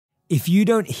If you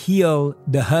don't heal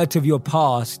the hurt of your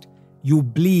past, you'll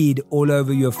bleed all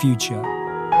over your future.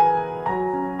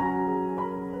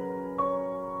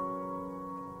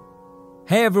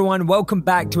 Hey everyone, welcome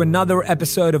back to another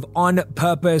episode of On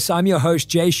Purpose. I'm your host,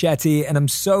 Jay Shetty, and I'm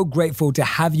so grateful to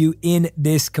have you in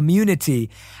this community.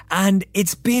 And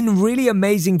it's been really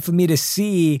amazing for me to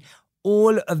see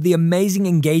all of the amazing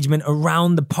engagement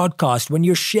around the podcast when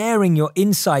you're sharing your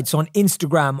insights on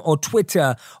Instagram or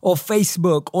Twitter or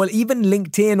Facebook or even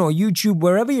LinkedIn or YouTube,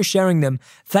 wherever you're sharing them.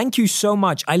 Thank you so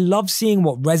much. I love seeing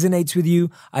what resonates with you.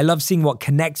 I love seeing what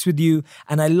connects with you.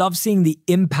 And I love seeing the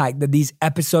impact that these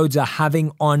episodes are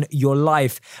having on your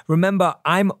life. Remember,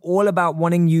 I'm all about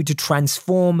wanting you to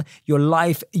transform your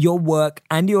life, your work,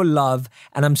 and your love.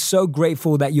 And I'm so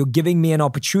grateful that you're giving me an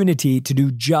opportunity to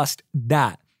do just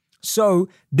that. So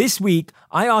this week,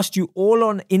 I asked you all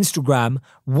on Instagram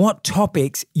what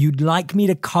topics you'd like me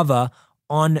to cover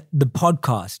on the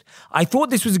podcast. I thought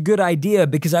this was a good idea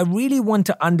because I really want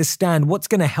to understand what's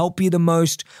going to help you the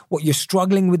most, what you're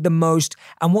struggling with the most,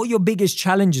 and what your biggest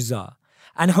challenges are.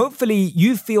 And hopefully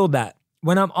you feel that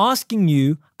when I'm asking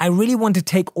you, I really want to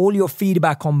take all your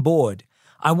feedback on board.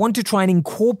 I want to try and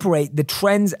incorporate the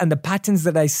trends and the patterns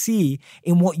that I see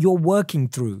in what you're working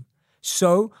through.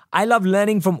 So I love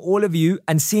learning from all of you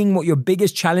and seeing what your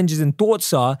biggest challenges and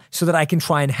thoughts are so that I can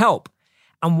try and help.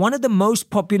 And one of the most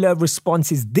popular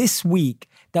responses this week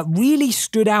that really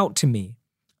stood out to me,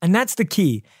 and that's the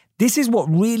key, this is what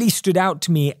really stood out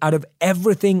to me out of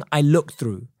everything I looked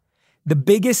through. The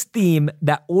biggest theme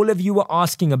that all of you were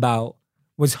asking about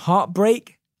was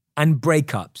heartbreak and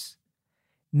breakups.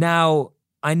 Now,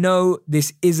 I know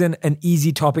this isn't an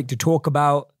easy topic to talk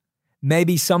about.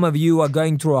 Maybe some of you are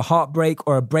going through a heartbreak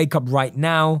or a breakup right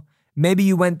now. Maybe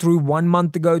you went through 1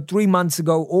 month ago, 3 months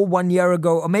ago, or 1 year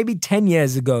ago, or maybe 10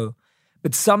 years ago.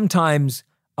 But sometimes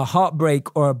a heartbreak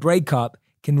or a breakup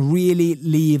can really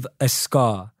leave a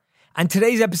scar. And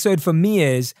today's episode for me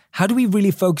is, how do we really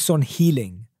focus on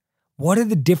healing? What are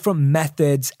the different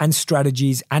methods and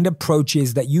strategies and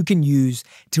approaches that you can use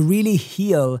to really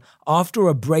heal after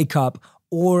a breakup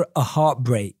or a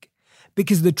heartbreak?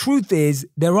 Because the truth is,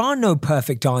 there are no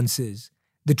perfect answers.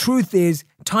 The truth is,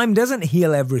 time doesn't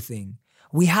heal everything.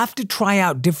 We have to try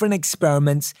out different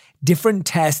experiments, different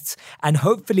tests, and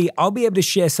hopefully I'll be able to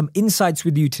share some insights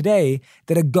with you today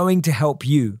that are going to help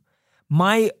you.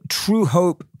 My true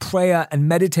hope, prayer, and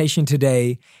meditation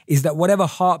today is that whatever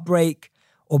heartbreak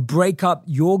or breakup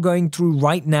you're going through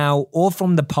right now or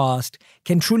from the past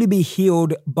can truly be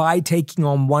healed by taking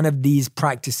on one of these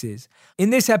practices. In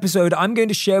this episode, I'm going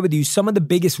to share with you some of the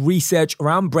biggest research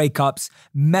around breakups,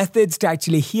 methods to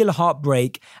actually heal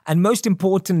heartbreak, and most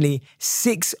importantly,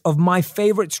 6 of my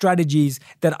favorite strategies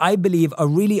that I believe are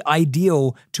really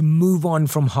ideal to move on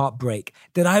from heartbreak,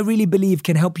 that I really believe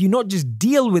can help you not just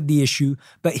deal with the issue,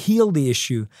 but heal the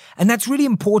issue. And that's really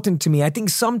important to me. I think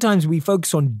sometimes we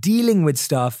focus on dealing with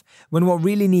stuff when what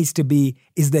really needs to be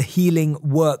is the healing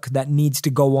work that needs to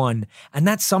go on. And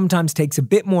that sometimes takes a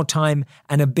bit more time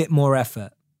and a bit more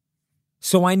effort.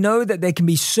 So I know that there can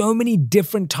be so many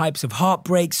different types of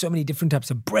heartbreak, so many different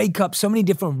types of breakups, so many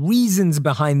different reasons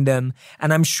behind them.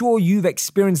 And I'm sure you've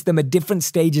experienced them at different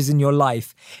stages in your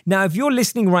life. Now, if you're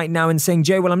listening right now and saying,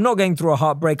 Jay, well, I'm not going through a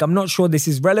heartbreak, I'm not sure this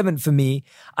is relevant for me.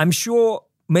 I'm sure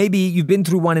maybe you've been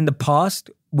through one in the past,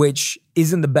 which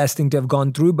isn't the best thing to have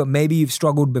gone through, but maybe you've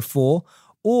struggled before.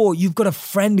 Or you've got a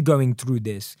friend going through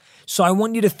this. So I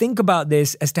want you to think about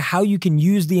this as to how you can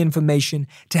use the information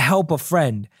to help a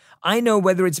friend. I know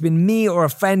whether it's been me or a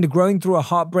friend going through a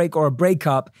heartbreak or a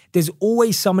breakup, there's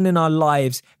always someone in our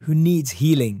lives who needs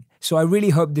healing. So I really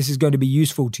hope this is going to be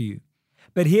useful to you.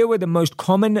 But here were the most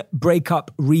common breakup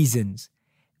reasons.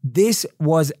 This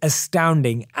was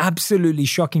astounding, absolutely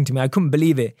shocking to me. I couldn't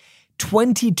believe it.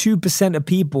 22% of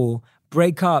people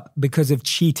break up because of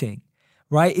cheating.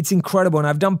 Right? It's incredible. And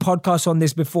I've done podcasts on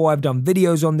this before. I've done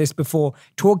videos on this before,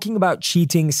 talking about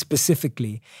cheating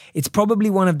specifically. It's probably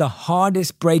one of the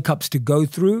hardest breakups to go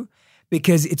through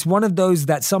because it's one of those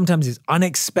that sometimes is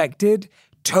unexpected,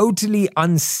 totally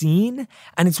unseen.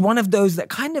 And it's one of those that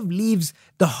kind of leaves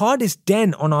the hardest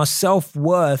dent on our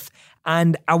self-worth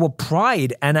and our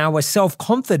pride and our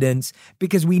self-confidence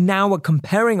because we now are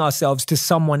comparing ourselves to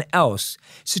someone else.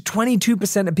 So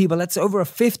 22% of people, that's over a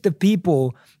fifth of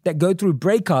people that go through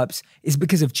breakups is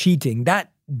because of cheating.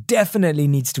 That definitely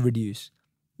needs to reduce.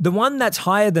 The one that's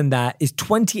higher than that is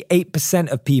 28%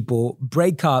 of people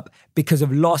break up because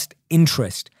of lost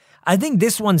interest. I think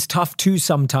this one's tough too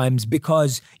sometimes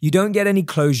because you don't get any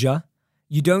closure,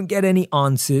 you don't get any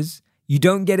answers, you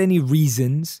don't get any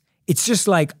reasons. It's just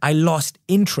like, I lost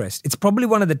interest. It's probably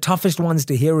one of the toughest ones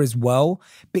to hear as well,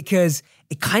 because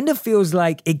it kind of feels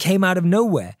like it came out of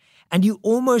nowhere. And you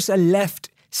almost are left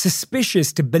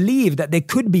suspicious to believe that there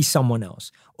could be someone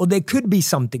else or there could be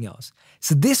something else.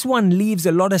 So this one leaves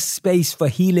a lot of space for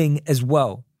healing as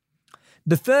well.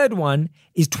 The third one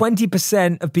is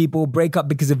 20% of people break up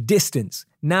because of distance.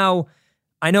 Now,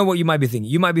 I know what you might be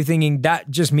thinking. You might be thinking that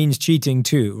just means cheating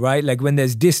too, right? Like when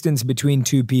there's distance between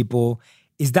two people,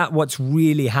 is that what's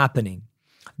really happening?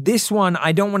 This one,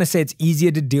 I don't want to say it's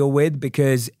easier to deal with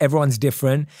because everyone's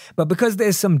different, but because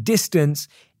there's some distance,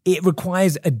 it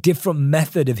requires a different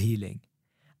method of healing.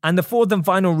 And the fourth and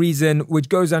final reason, which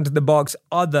goes onto the box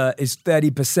other, is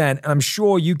 30%. And I'm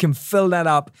sure you can fill that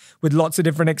up with lots of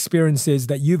different experiences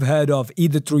that you've heard of,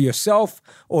 either through yourself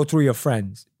or through your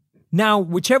friends. Now,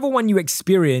 whichever one you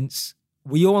experience,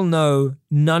 we all know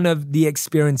none of the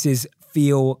experiences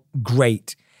feel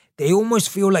great. They almost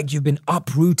feel like you've been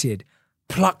uprooted,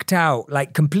 plucked out,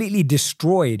 like completely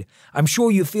destroyed. I'm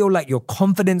sure you feel like your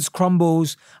confidence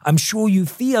crumbles. I'm sure you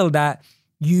feel that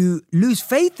you lose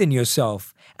faith in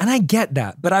yourself. And I get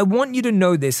that, but I want you to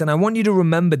know this and I want you to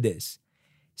remember this.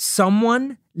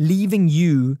 Someone leaving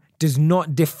you does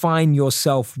not define your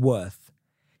self-worth.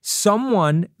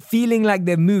 Someone feeling like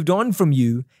they've moved on from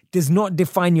you does not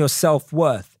define your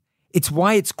self-worth. It's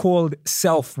why it's called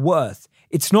self-worth.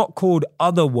 It's not called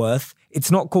other worth.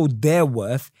 It's not called their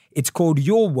worth. It's called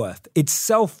your worth. It's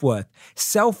self-worth.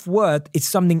 Self-worth is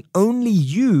something only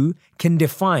you can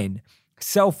define.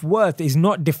 Self-worth is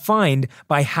not defined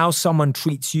by how someone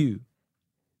treats you.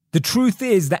 The truth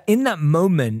is that in that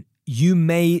moment, you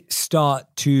may start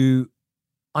to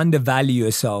undervalue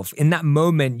yourself. In that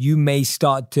moment, you may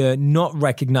start to not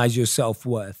recognize your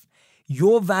self-worth.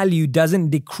 Your value doesn't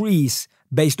decrease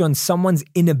based on someone's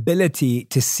inability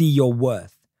to see your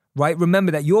worth, right?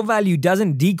 Remember that your value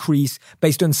doesn't decrease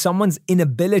based on someone's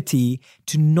inability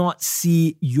to not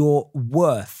see your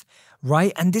worth.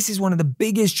 Right? And this is one of the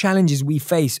biggest challenges we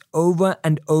face over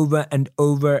and over and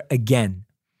over again.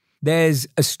 There's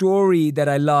a story that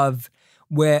I love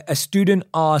where a student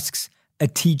asks a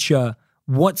teacher,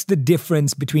 what's the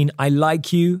difference between I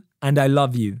like you and I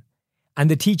love you? And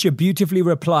the teacher beautifully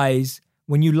replies,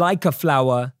 when you like a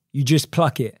flower, you just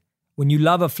pluck it. When you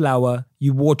love a flower,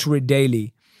 you water it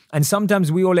daily. And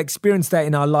sometimes we all experience that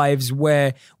in our lives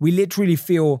where we literally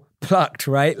feel plucked,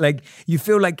 right? Like you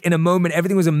feel like in a moment,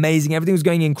 everything was amazing, everything was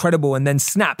going incredible, and then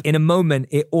snap, in a moment,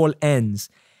 it all ends.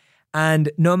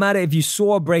 And no matter if you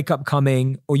saw a breakup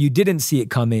coming or you didn't see it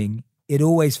coming, it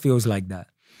always feels like that.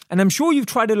 And I'm sure you've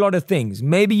tried a lot of things.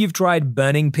 Maybe you've tried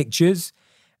burning pictures.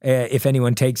 If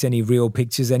anyone takes any real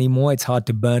pictures anymore, it's hard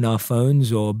to burn our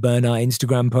phones or burn our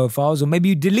Instagram profiles, or maybe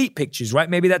you delete pictures, right?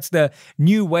 Maybe that's the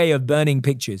new way of burning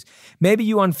pictures. Maybe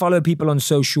you unfollow people on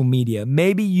social media.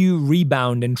 Maybe you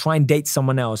rebound and try and date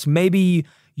someone else. Maybe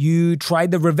you tried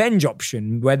the revenge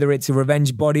option, whether it's a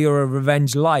revenge body or a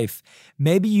revenge life.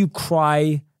 Maybe you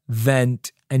cry,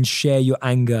 vent, and share your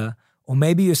anger. Or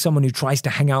maybe you're someone who tries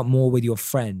to hang out more with your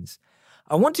friends.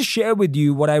 I want to share with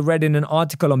you what I read in an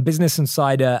article on Business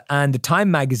Insider and the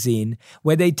Time magazine,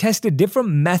 where they tested different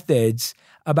methods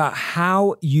about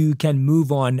how you can move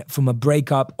on from a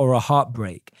breakup or a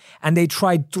heartbreak. And they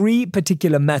tried 3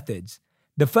 particular methods.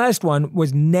 The first one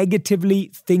was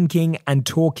negatively thinking and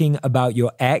talking about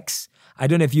your ex. I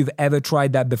don't know if you've ever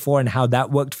tried that before and how that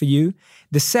worked for you.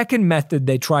 The second method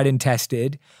they tried and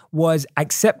tested was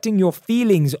accepting your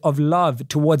feelings of love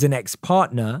towards an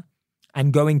ex-partner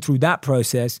and going through that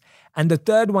process. And the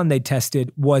third one they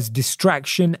tested was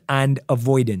distraction and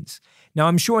avoidance. Now,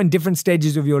 I'm sure in different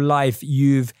stages of your life,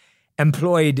 you've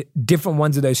employed different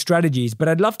ones of those strategies, but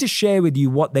I'd love to share with you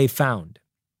what they found.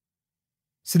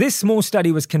 So this small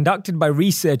study was conducted by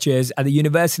researchers at the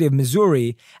University of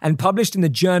Missouri and published in the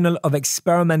Journal of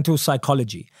Experimental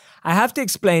Psychology. I have to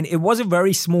explain, it was a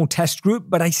very small test group,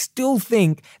 but I still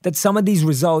think that some of these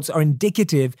results are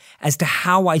indicative as to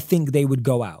how I think they would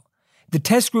go out. The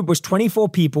test group was 24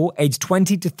 people aged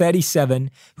 20 to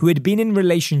 37 who had been in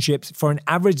relationships for an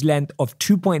average length of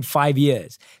 2.5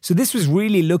 years. So this was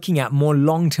really looking at more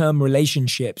long-term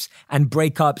relationships and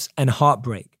breakups and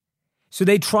heartbreak. So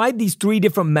they tried these 3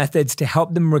 different methods to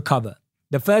help them recover.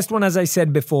 The first one, as I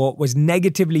said before, was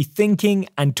negatively thinking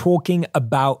and talking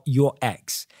about your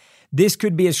ex. This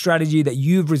could be a strategy that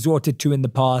you've resorted to in the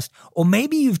past, or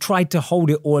maybe you've tried to hold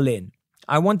it all in.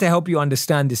 I want to help you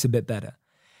understand this a bit better.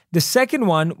 The second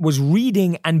one was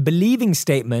reading and believing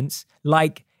statements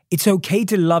like, it's okay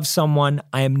to love someone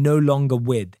I am no longer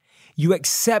with. You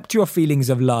accept your feelings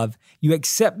of love. You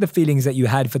accept the feelings that you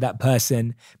had for that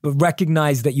person, but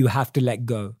recognize that you have to let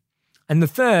go. And the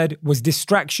third was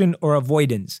distraction or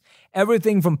avoidance.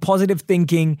 Everything from positive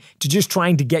thinking to just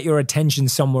trying to get your attention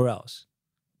somewhere else.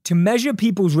 To measure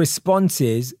people's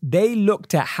responses, they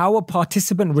looked at how a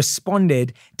participant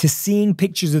responded to seeing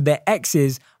pictures of their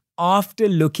exes after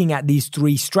looking at these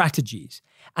 3 strategies.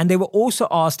 And they were also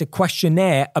asked a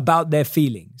questionnaire about their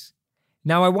feelings.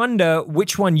 Now, I wonder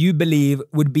which one you believe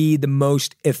would be the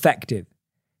most effective.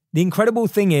 The incredible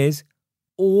thing is,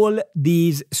 all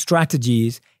these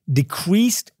strategies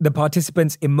decreased the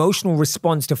participants' emotional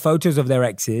response to photos of their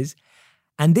exes.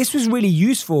 And this was really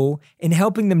useful in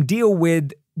helping them deal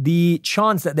with the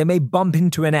chance that they may bump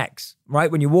into an ex,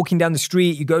 right? When you're walking down the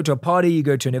street, you go to a party, you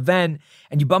go to an event,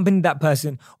 and you bump into that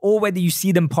person, or whether you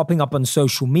see them popping up on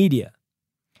social media.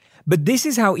 But this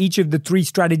is how each of the 3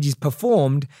 strategies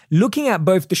performed, looking at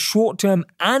both the short-term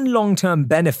and long-term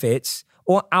benefits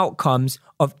or outcomes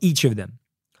of each of them.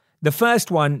 The first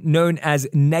one, known as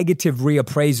negative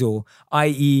reappraisal,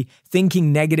 i.e.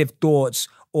 thinking negative thoughts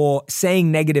or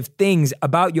saying negative things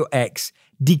about your ex,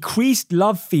 decreased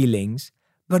love feelings,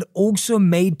 but also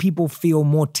made people feel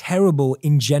more terrible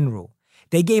in general.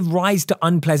 They gave rise to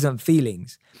unpleasant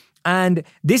feelings. And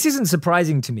this isn't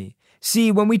surprising to me.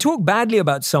 See, when we talk badly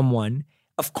about someone,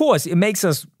 of course, it makes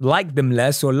us like them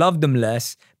less or love them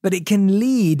less, but it can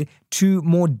lead to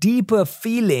more deeper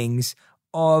feelings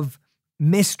of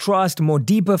mistrust, more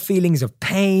deeper feelings of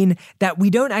pain that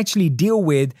we don't actually deal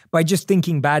with by just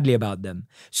thinking badly about them.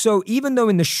 So even though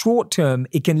in the short term,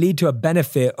 it can lead to a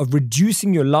benefit of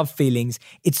reducing your love feelings,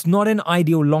 it's not an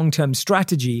ideal long-term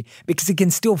strategy because it can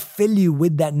still fill you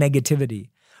with that negativity.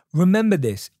 Remember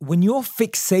this, when you're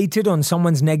fixated on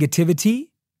someone's negativity,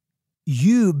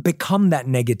 you become that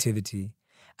negativity.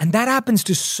 And that happens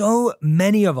to so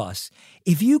many of us.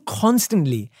 If you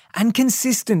constantly and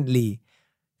consistently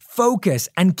focus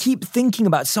and keep thinking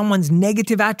about someone's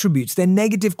negative attributes, their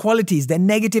negative qualities, their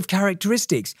negative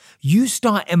characteristics, you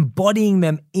start embodying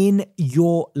them in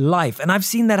your life. And I've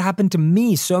seen that happen to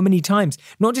me so many times,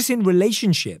 not just in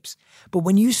relationships, but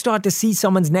when you start to see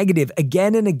someone's negative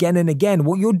again and again and again,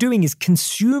 what you're doing is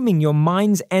consuming your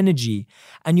mind's energy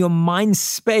and your mind's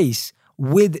space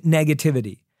with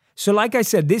negativity. So like I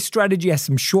said, this strategy has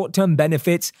some short-term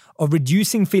benefits of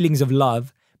reducing feelings of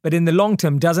love, but in the long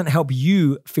term doesn't help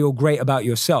you feel great about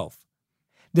yourself.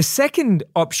 The second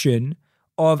option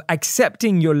of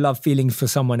accepting your love feelings for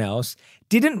someone else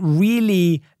didn't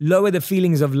really lower the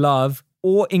feelings of love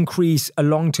or increase a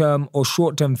long-term or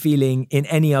short-term feeling in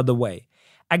any other way.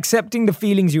 Accepting the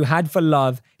feelings you had for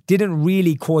love didn't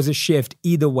really cause a shift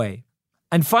either way.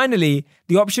 And finally,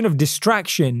 the option of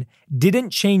distraction didn't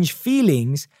change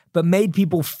feelings, but made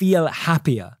people feel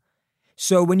happier.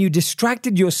 So when you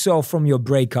distracted yourself from your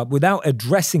breakup without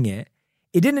addressing it,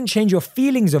 it didn't change your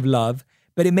feelings of love,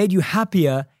 but it made you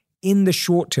happier in the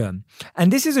short term.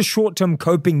 And this is a short-term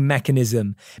coping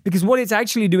mechanism because what it's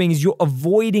actually doing is you're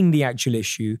avoiding the actual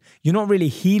issue. You're not really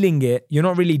healing it. You're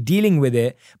not really dealing with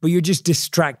it, but you're just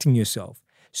distracting yourself.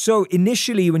 So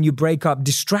initially when you break up,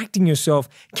 distracting yourself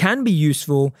can be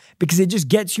useful because it just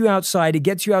gets you outside. It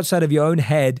gets you outside of your own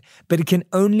head, but it can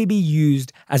only be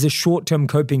used as a short-term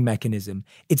coping mechanism.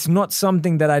 It's not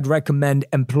something that I'd recommend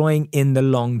employing in the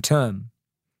long term.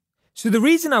 So the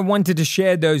reason I wanted to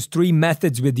share those 3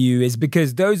 methods with you is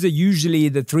because those are usually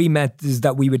the 3 methods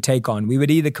that we would take on. We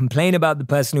would either complain about the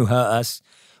person who hurt us,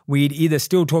 we'd either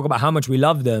still talk about how much we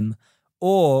love them,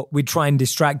 or we'd try and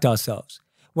distract ourselves.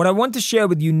 What I want to share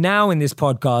with you now in this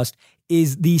podcast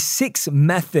is the 6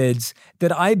 methods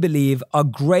that I believe are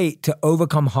great to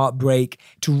overcome heartbreak,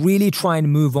 to really try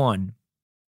and move on.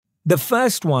 The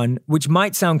first one, which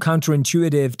might sound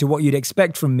counterintuitive to what you'd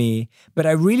expect from me, but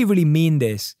I really, really mean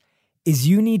this, is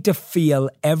you need to feel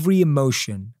every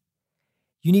emotion.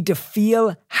 You need to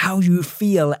feel how you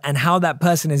feel and how that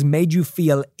person has made you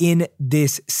feel in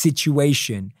this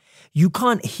situation. You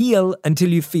can't heal until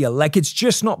you feel. Like it's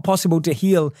just not possible to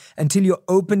heal until you're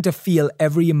open to feel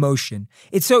every emotion.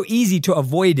 It's so easy to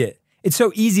avoid it. It's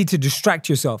so easy to distract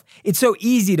yourself. It's so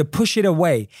easy to push it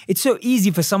away. It's so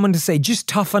easy for someone to say, just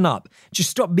toughen up. Just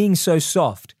stop being so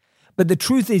soft. But the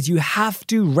truth is you have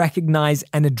to recognize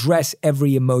and address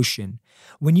every emotion.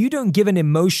 When you don't give an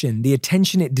emotion the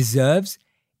attention it deserves,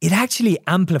 it actually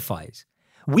amplifies.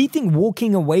 We think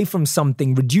walking away from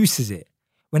something reduces it.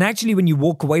 When actually when you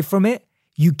walk away from it,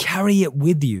 you carry it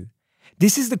with you.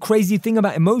 This is the crazy thing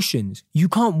about emotions. You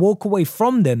can't walk away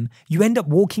from them. You end up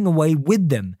walking away with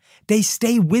them. They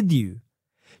stay with you.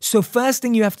 So first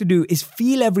thing you have to do is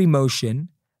feel every emotion,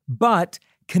 but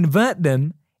convert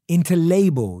them into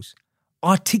labels.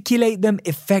 Articulate them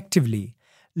effectively.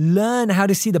 Learn how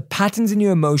to see the patterns in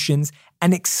your emotions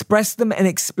and express them and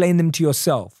explain them to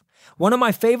yourself. One of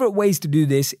my favorite ways to do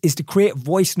this is to create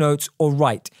voice notes or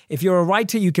write. If you're a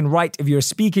writer, you can write. If you're a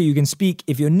speaker, you can speak.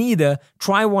 If you're neither,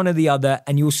 try one or the other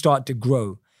and you'll start to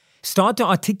grow. Start to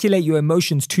articulate your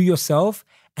emotions to yourself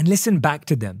and listen back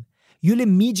to them. You'll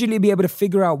immediately be able to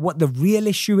figure out what the real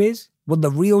issue is, what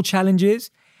the real challenge is,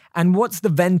 and what's the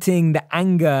venting, the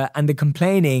anger, and the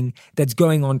complaining that's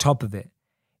going on top of it.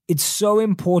 It's so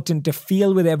important to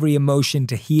feel with every emotion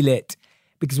to heal it.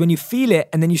 Because when you feel it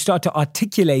and then you start to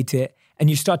articulate it and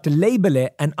you start to label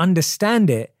it and understand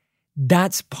it,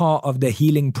 that's part of the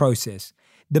healing process.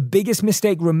 The biggest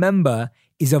mistake, remember,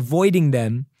 is avoiding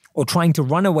them or trying to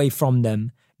run away from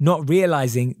them, not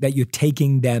realizing that you're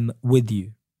taking them with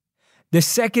you. The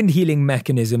second healing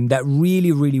mechanism that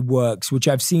really, really works, which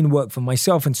I've seen work for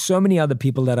myself and so many other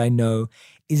people that I know,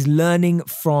 is learning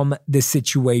from the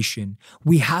situation.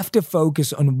 We have to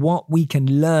focus on what we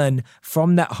can learn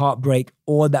from that heartbreak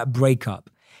or that breakup.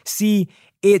 See,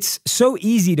 it's so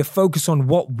easy to focus on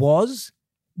what was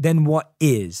than what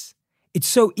is. It's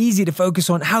so easy to focus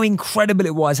on how incredible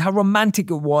it was, how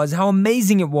romantic it was, how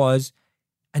amazing it was,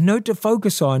 and not to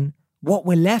focus on what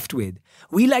we're left with.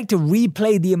 We like to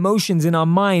replay the emotions in our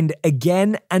mind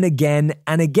again and again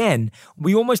and again.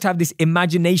 We almost have this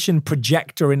imagination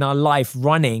projector in our life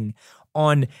running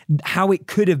on how it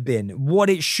could have been,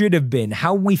 what it should have been,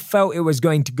 how we felt it was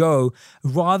going to go,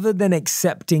 rather than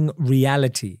accepting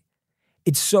reality.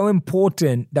 It's so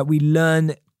important that we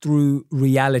learn through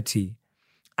reality.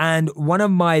 And one of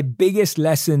my biggest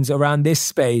lessons around this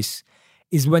space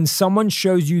is when someone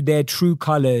shows you their true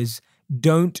colors,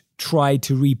 don't try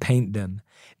to repaint them.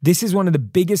 This is one of the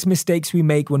biggest mistakes we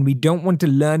make when we don't want to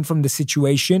learn from the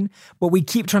situation, but we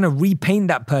keep trying to repaint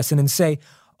that person and say,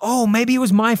 oh, maybe it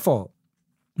was my fault.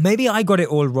 Maybe I got it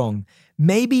all wrong.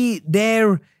 Maybe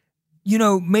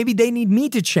maybe they need me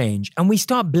to change. And we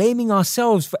start blaming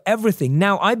ourselves for everything.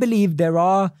 Now, I believe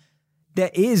there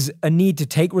is a need to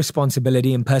take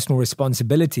responsibility and personal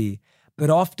responsibility, but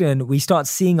often we start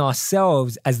seeing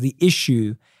ourselves as the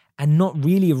issue and not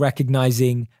really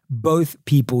recognizing both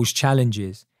people's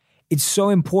challenges. It's so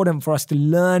important for us to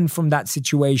learn from that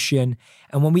situation.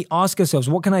 And when we ask ourselves,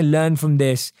 what can I learn from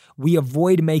this? We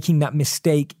avoid making that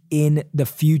mistake in the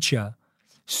future.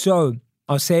 So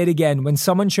I'll say it again. When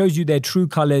someone shows you their true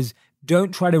colors,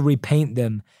 don't try to repaint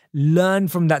them. Learn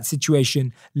from that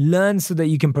situation. Learn so that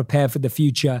you can prepare for the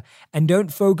future. And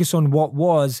don't focus on what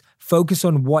was, focus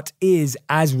on what is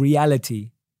as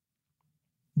reality.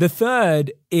 The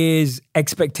third is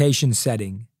expectation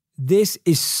setting. This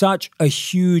is such a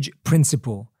huge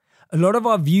principle. A lot of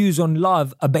our views on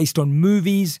love are based on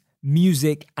movies,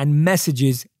 music, and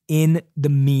messages in the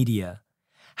media.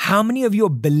 How many of your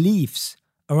beliefs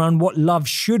around what love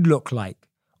should look like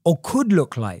or could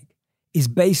look like is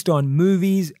based on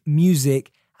movies,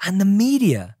 music, and the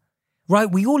media?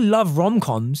 Right? We all love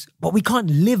rom-coms, but we can't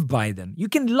live by them. You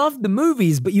can love the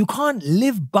movies, but you can't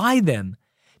live by them.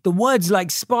 The words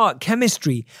like spark,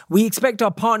 chemistry, we expect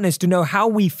our partners to know how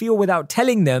we feel without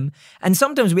telling them, and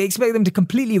sometimes we expect them to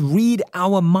completely read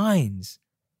our minds.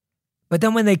 But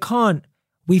then when they can't,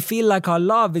 we feel like our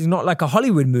love is not like a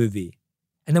Hollywood movie.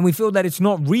 And then we feel that it's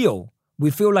not real. We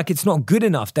feel like it's not good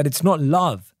enough, that it's not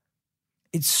love.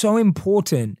 It's so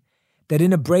important that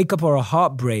in a breakup or a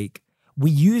heartbreak,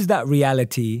 we use that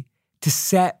reality to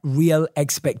set real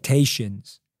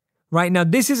expectations. Right now,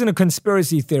 this isn't a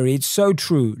conspiracy theory. It's so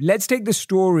true. Let's take the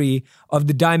story of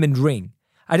the diamond ring.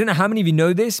 I don't know how many of you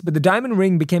know this, but the diamond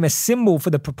ring became a symbol for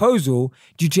the proposal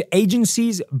due to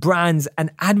agencies, brands, and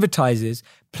advertisers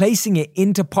placing it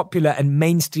into popular and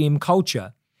mainstream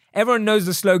culture. Everyone knows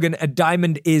the slogan, "A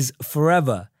diamond is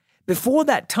forever." Before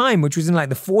that time, which was in like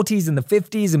the 40s and the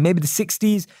 50s and maybe the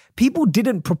 60s, people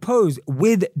didn't propose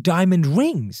with diamond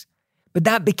rings. But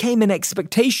that became an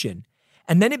expectation.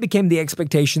 And then it became the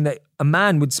expectation that a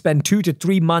man would spend 2 to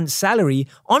 3 months' salary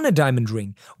on a diamond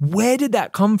ring. Where did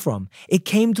that come from? It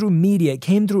came through media. It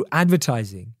came through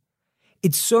advertising.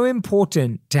 It's so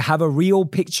important to have a real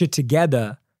picture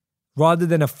together rather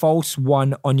than a false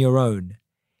one on your own.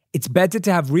 It's better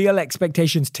to have real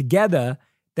expectations together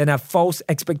than have false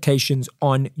expectations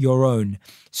on your own.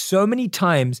 So many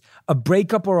times, a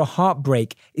breakup or a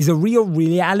heartbreak is a real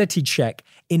reality check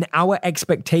in our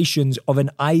expectations of an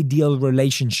ideal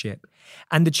relationship.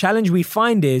 And the challenge we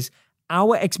find is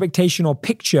our expectation or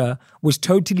picture was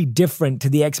totally different to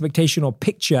the expectation or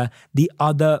picture the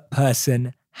other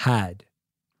person had.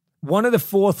 One of the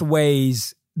fourth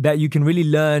ways that you can really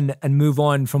learn and move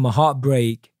on from a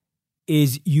heartbreak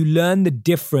is you learn the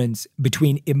difference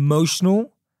between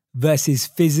emotional versus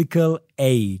physical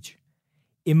age.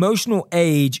 Emotional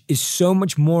age is so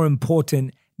much more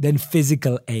important than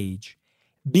physical age.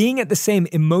 Being at the same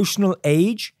emotional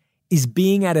age is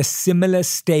being at a similar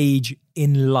stage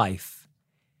in life.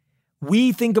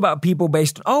 We think about people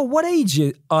based on, oh, what age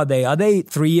are they? Are they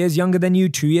 3 years younger than you,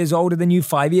 2 years older than you,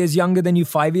 5 years younger than you,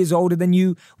 5 years older than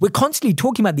you? We're constantly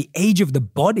talking about the age of the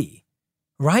body,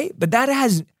 right? But that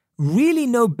has really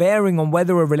no bearing on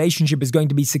whether a relationship is going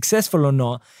to be successful or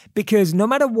not, because no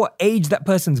matter what age that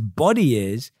person's body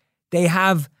is, they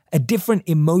have a different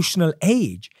emotional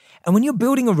age. And when you're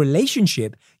building a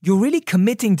relationship, you're really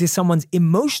committing to someone's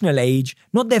emotional age,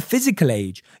 not their physical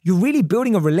age. You're really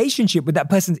building a relationship with that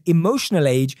person's emotional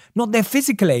age, not their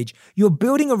physical age. You're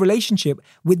building a relationship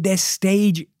with their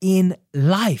stage in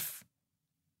life.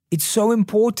 It's so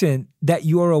important that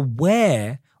you're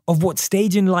aware of what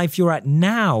stage in life you're at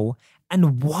now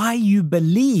and why you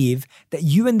believe that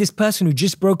you and this person who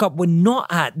just broke up were not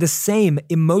at the same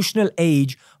emotional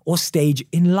age or stage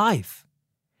in life.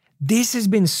 This has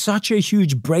been such a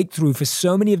huge breakthrough for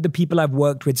so many of the people I've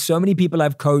worked with, so many people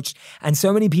I've coached, and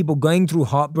so many people going through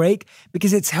heartbreak,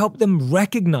 because it's helped them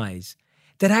recognize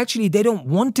that actually they don't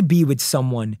want to be with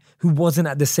someone who wasn't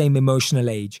at the same emotional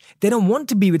age. They don't want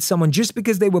to be with someone just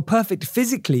because they were perfect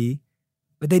physically,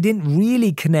 but they didn't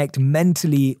really connect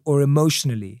mentally or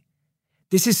emotionally.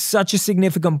 This is such a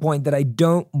significant point that I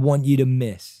don't want you to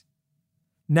miss.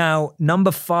 Now, number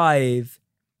 5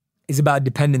 is about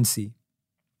dependency.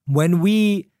 When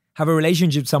we have a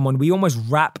relationship with someone, we almost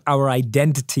wrap our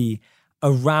identity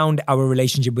around our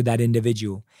relationship with that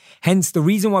individual. Hence, the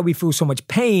reason why we feel so much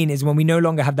pain is when we no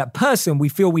longer have that person, we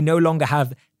feel we no longer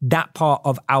have that part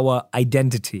of our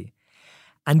identity.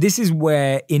 And this is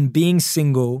where, in being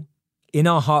single, in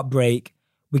our heartbreak,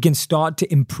 we can start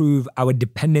to improve our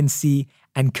dependency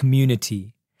and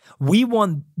community. We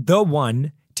want the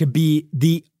one to be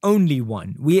the only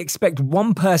one. We expect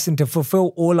one person to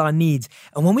fulfill all our needs.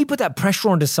 And when we put that pressure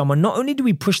onto someone, not only do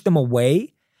we push them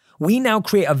away, we now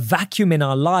create a vacuum in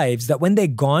our lives that when they're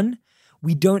gone,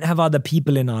 we don't have other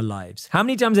people in our lives. How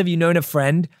many times have you known a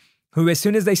friend who, as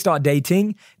soon as they start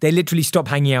dating, they literally stop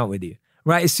hanging out with you,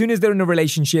 right? As soon as they're in a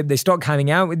relationship, they stop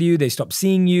hanging out with you, they stop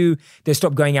seeing you, they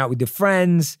stop going out with their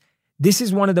friends. This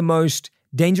is one of the most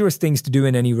dangerous things to do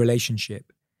in any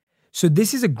relationship. So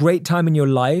this is a great time in your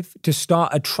life to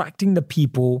start attracting the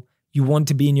people you want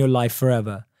to be in your life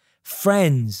forever.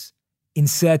 Friends in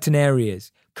certain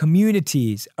areas,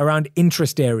 communities around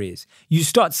interest areas. You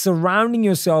start surrounding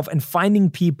yourself and finding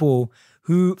people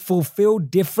who fulfill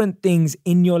different things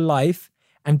in your life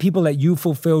and people that you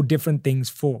fulfill different things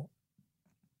for.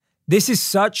 This is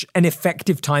such an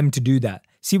effective time to do that.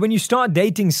 See, when you start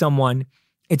dating someone,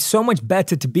 it's so much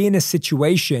better to be in a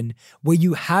situation where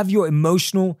you have your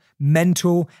emotional,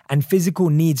 mental, and physical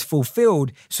needs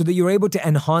fulfilled so that you're able to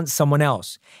enhance someone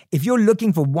else. If you're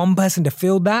looking for one person to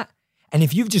fill that, and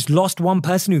if you've just lost one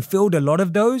person who filled a lot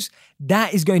of those,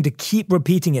 that is going to keep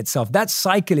repeating itself. That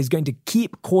cycle is going to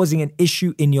keep causing an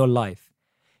issue in your life.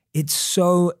 It's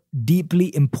so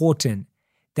deeply important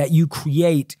that you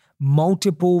create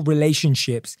multiple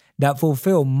relationships that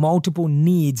fulfill multiple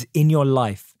needs in your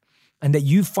life, and that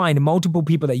you find multiple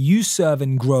people that you serve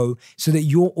and grow so that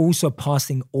you're also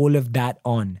passing all of that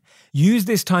on. Use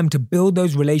this time to build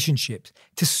those relationships,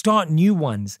 to start new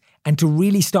ones, and to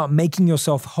really start making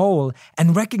yourself whole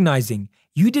and recognizing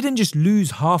you didn't just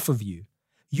lose half of you.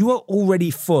 You are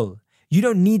already full. You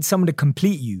don't need someone to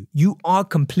complete you. You are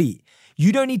complete.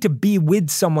 You don't need to be with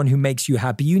someone who makes you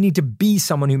happy. You need to be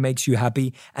someone who makes you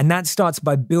happy. And that starts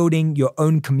by building your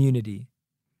own community.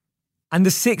 And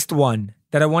the 6th one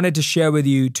that I wanted to share with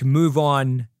you to move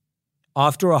on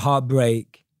after a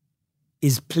heartbreak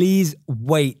is please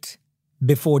wait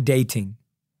before dating.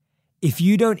 If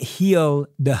you don't heal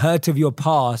the hurt of your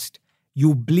past,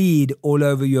 you'll bleed all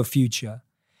over your future.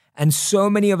 And so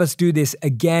many of us do this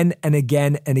again and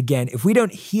again and again. If we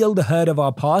don't heal the hurt of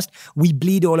our past, we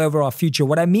bleed all over our future.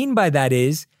 What I mean by that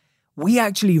is we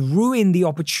actually ruin the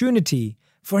opportunity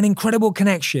for an incredible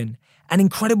connection, an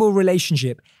incredible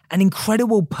relationship, an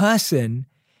incredible person,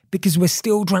 because we're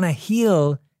still trying to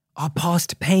heal our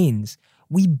past pains.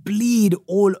 We bleed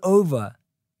all over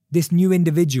this new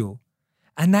individual.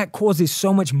 And that causes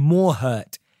so much more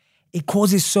hurt. It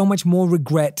causes so much more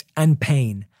regret and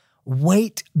pain.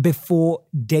 Wait before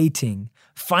dating.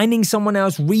 Finding someone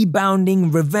else,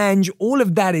 rebounding, revenge, all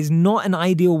of that is not an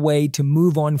ideal way to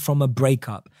move on from a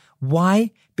breakup.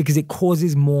 Why? Because it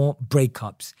causes more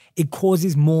breakups. It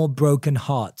causes more broken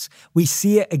hearts. We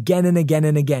see it again and again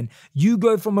and again. You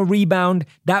go from a rebound,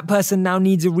 that person now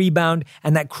needs a rebound,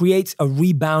 and that creates a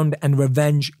rebound and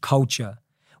revenge culture.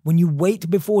 When you wait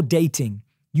before dating,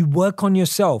 you work on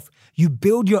yourself. You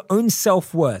build your own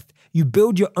self-worth. You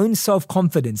build your own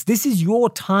self-confidence. This is your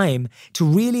time to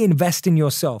really invest in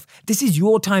yourself. This is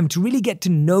your time to really get to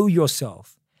know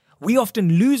yourself. We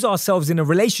often lose ourselves in a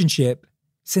relationship,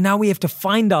 so now we have to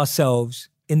find ourselves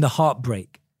in the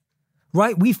heartbreak.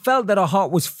 Right? We felt that our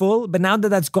heart was full, but now that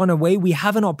that's gone away, we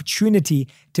have an opportunity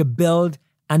to build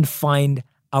and find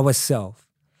ourselves.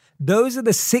 Those are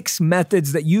the 6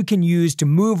 methods that you can use to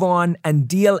move on and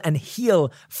deal and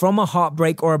heal from a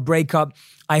heartbreak or a breakup.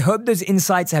 I hope those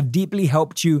insights have deeply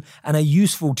helped you and are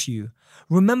useful to you.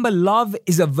 Remember, love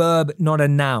is a verb, not a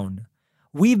noun.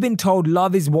 We've been told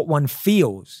love is what one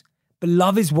feels, but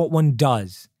love is what one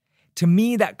does. To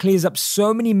me, that clears up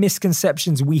so many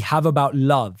misconceptions we have about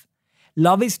love.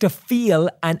 Love is to feel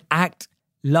and act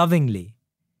lovingly.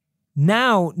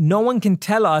 Now, no one can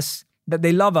tell us that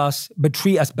they love us but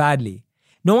treat us badly.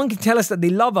 No one can tell us that they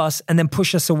love us and then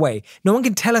push us away. No one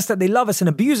can tell us that they love us and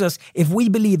abuse us if we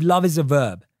believe love is a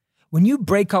verb. When you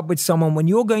break up with someone, when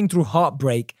you're going through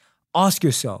heartbreak, ask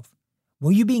yourself,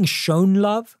 were you being shown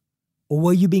love or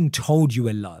were you being told you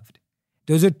were loved?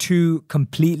 Those are 2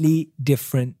 completely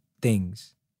different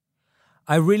things.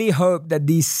 I really hope that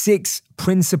these 6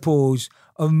 principles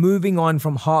of moving on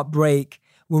from heartbreak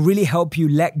will really help you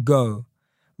let go.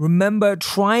 Remember,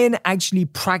 try and actually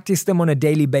practice them on a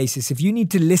daily basis. If you need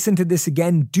to listen to this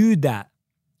again, do that.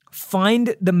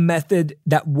 Find the method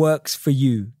that works for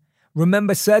you.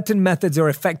 Remember, certain methods are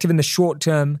effective in the short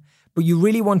term, but you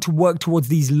really want to work towards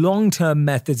these long-term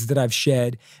methods that I've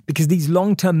shared, because these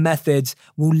long-term methods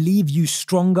will leave you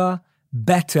stronger,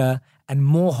 better, and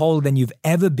more whole than you've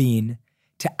ever been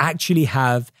to actually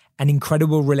have an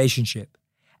incredible relationship.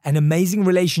 An amazing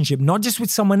relationship, not just with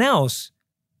someone else,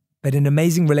 but an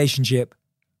amazing relationship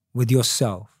with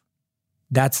yourself.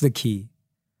 That's the key.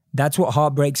 That's what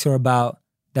heartbreaks are about.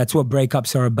 That's what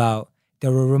breakups are about. They're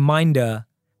a reminder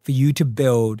for you to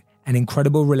build an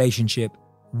incredible relationship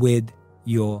with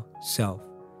yourself.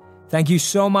 Thank you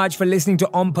so much for listening to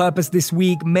On Purpose this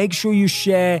week. Make sure you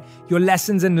share your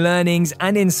lessons and learnings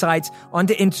and insights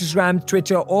onto Instagram,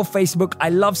 Twitter, or Facebook. I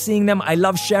love seeing them. I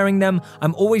love sharing them.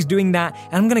 I'm always doing that.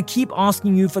 And I'm going to keep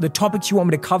asking you for the topics you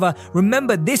want me to cover.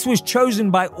 Remember, this was chosen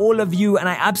by all of you, and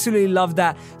I absolutely love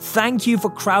that. Thank you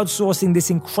for crowdsourcing this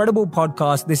incredible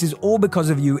podcast. This is all because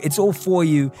of you. It's all for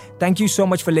you. Thank you so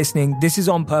much for listening. This is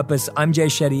On Purpose. I'm Jay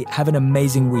Shetty. Have an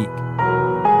amazing week.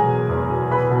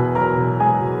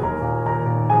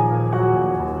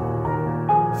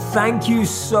 Thank you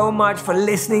so much for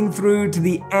listening through to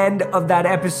the end of that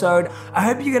episode. I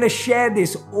hope you're going to share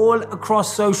this all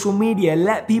across social media.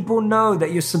 Let people know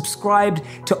that you're subscribed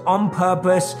to On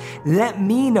Purpose. Let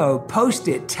me know. Post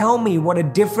it. Tell me what a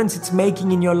difference it's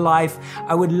making in your life.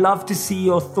 I would love to see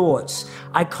your thoughts.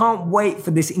 I can't wait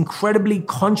for this incredibly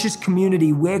conscious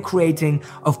community we're creating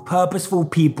of purposeful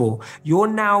people. You're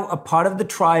now a part of the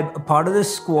tribe, a part of the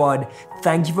squad.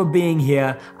 Thank you for being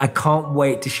here. I can't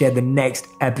wait to share the next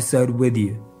episode with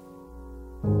you.